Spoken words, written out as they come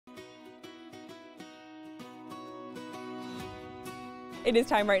It is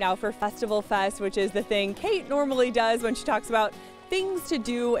time right now for Festival Fest, which is the thing Kate normally does when she talks about things to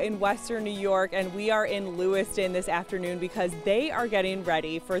do in Western New York, and we are in Lewiston this afternoon because they are getting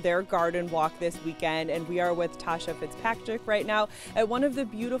ready for their garden walk this weekend, and we are with Tasha Fitzpatrick right now at one of the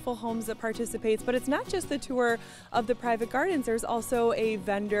beautiful homes that participates. But it's not just the tour of the private gardens, there's also a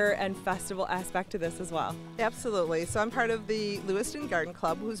vendor and festival aspect to this as well. Absolutely. So I'm part of the Lewiston Garden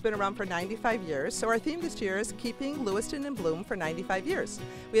Club, who's been around for 95 years. So our theme this year is keeping Lewiston in bloom for 95 years.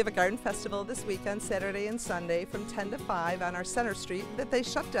 We have a garden festival this weekend, Saturday and Sunday from 10 to 5 on our Center Street that they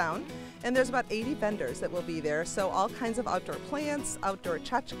shut down, and there's about 80 vendors that will be there. So all kinds of outdoor plants, outdoor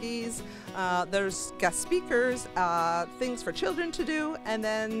tchotchkes, there's guest speakers, things for children to do, and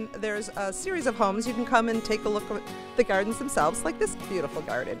then there's a series of homes you can come and take a look at the gardens themselves, like this beautiful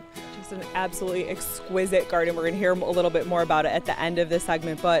garden. Just an absolutely exquisite garden. We're going to hear a little bit more about it at the end of this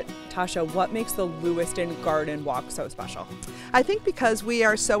segment, but Tasha, what makes the Lewiston Garden Walk so special? I think because we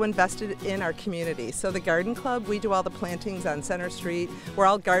are so invested in our community. So the Garden Club, we do all the plantings on Center Street. We're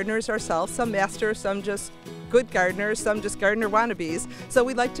all gardeners ourselves, some masters, some just good gardeners, some just gardener wannabes. So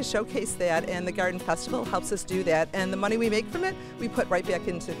we like to showcase that, and the Garden Festival helps us do that. And the money we make from it, we put right back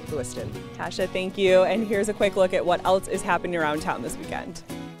into Lewiston. Tasha, thank you. And here's a quick look at what else is happening around town this weekend.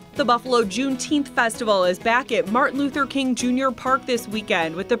 The Buffalo Juneteenth Festival is back at Martin Luther King Jr. Park this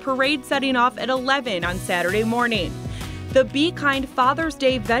weekend, with the parade setting off at 11 on Saturday morning. The Be Kind Father's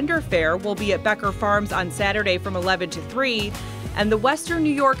Day Vendor Fair will be at Becker Farms on Saturday from 11 to 3. And the Western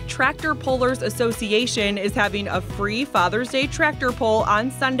New York Tractor Pullers Association is having a free Father's Day tractor pull on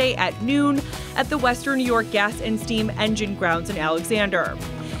Sunday at noon at the Western New York Gas and Steam Engine Grounds in Alexander.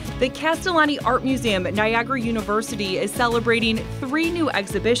 The Castellani Art Museum at Niagara University is celebrating 3 new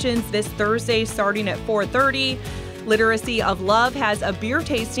exhibitions this Thursday starting at 4:30. Literacy of Love has a beer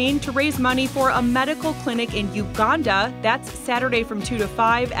tasting to raise money for a medical clinic in Uganda. That's Saturday from 2 to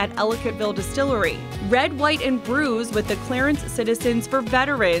 5 at Ellicottville Distillery. Red, White, and Brews with the Clarence Citizens for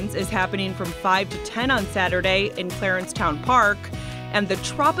Veterans is happening from 5 to 10 on Saturday in Clarence Town Park. And the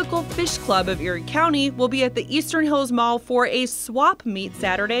Tropical Fish Club of Erie County will be at the Eastern Hills Mall for a swap meet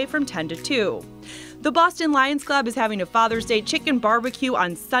Saturday from 10 to 2. The Boston Lions Club is having a Father's Day chicken barbecue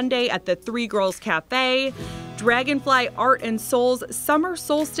on Sunday at the Three Girls Cafe. Dragonfly Art and Soul's Summer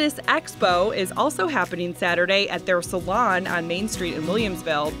Solstice Expo is also happening Saturday at their salon on Main Street in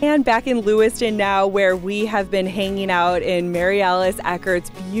Williamsville. And back in Lewiston now, where we have been hanging out in Mary Alice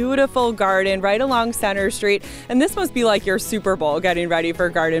Eckert's beautiful garden right along Center Street. And this must be like your Super Bowl getting ready for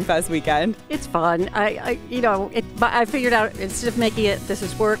Garden Fest weekend. It's fun. I figured out instead of making it, this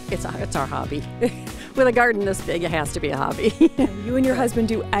is work, it's our hobby. With a garden this big, it has to be a hobby. You and your husband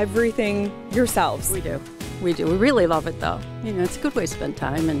do everything yourselves. We do. We really love it, though. You know, it's a good way to spend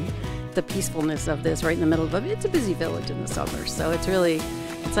time, and the peacefulness of this right in the middle of it. It's a busy village in the summer, so it's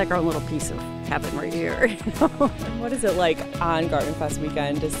like our own little piece of heaven right here. What is it like on Garden Fest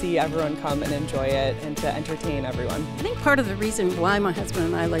weekend to see everyone come and enjoy it and to entertain everyone? I think part of the reason why my husband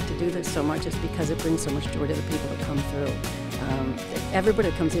and I like to do this so much is because it brings so much joy to the people that come through. Everybody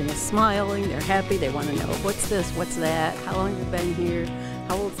that comes in is smiling, they're happy, they want to know what's this, what's that, how long have you been here,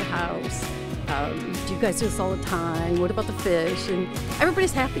 how old's the house, do you guys do this all the time, what about the fish, and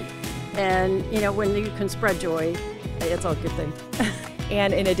everybody's happy. And you know, when you can spread joy, it's all a good thing.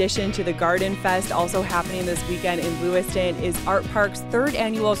 And in addition to the Garden Fest, also happening this weekend in Lewiston is Art Park's 3rd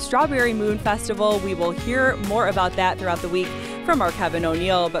annual Strawberry Moon Festival. We will hear more about that throughout the week from our Kevin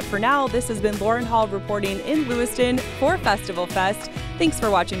O'Neill. But for now, this has been Lauren Hall reporting in Lewiston for Festival Fest. Thanks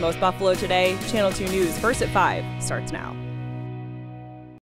for watching Most Buffalo today. Channel 2 News, first at 5, starts now.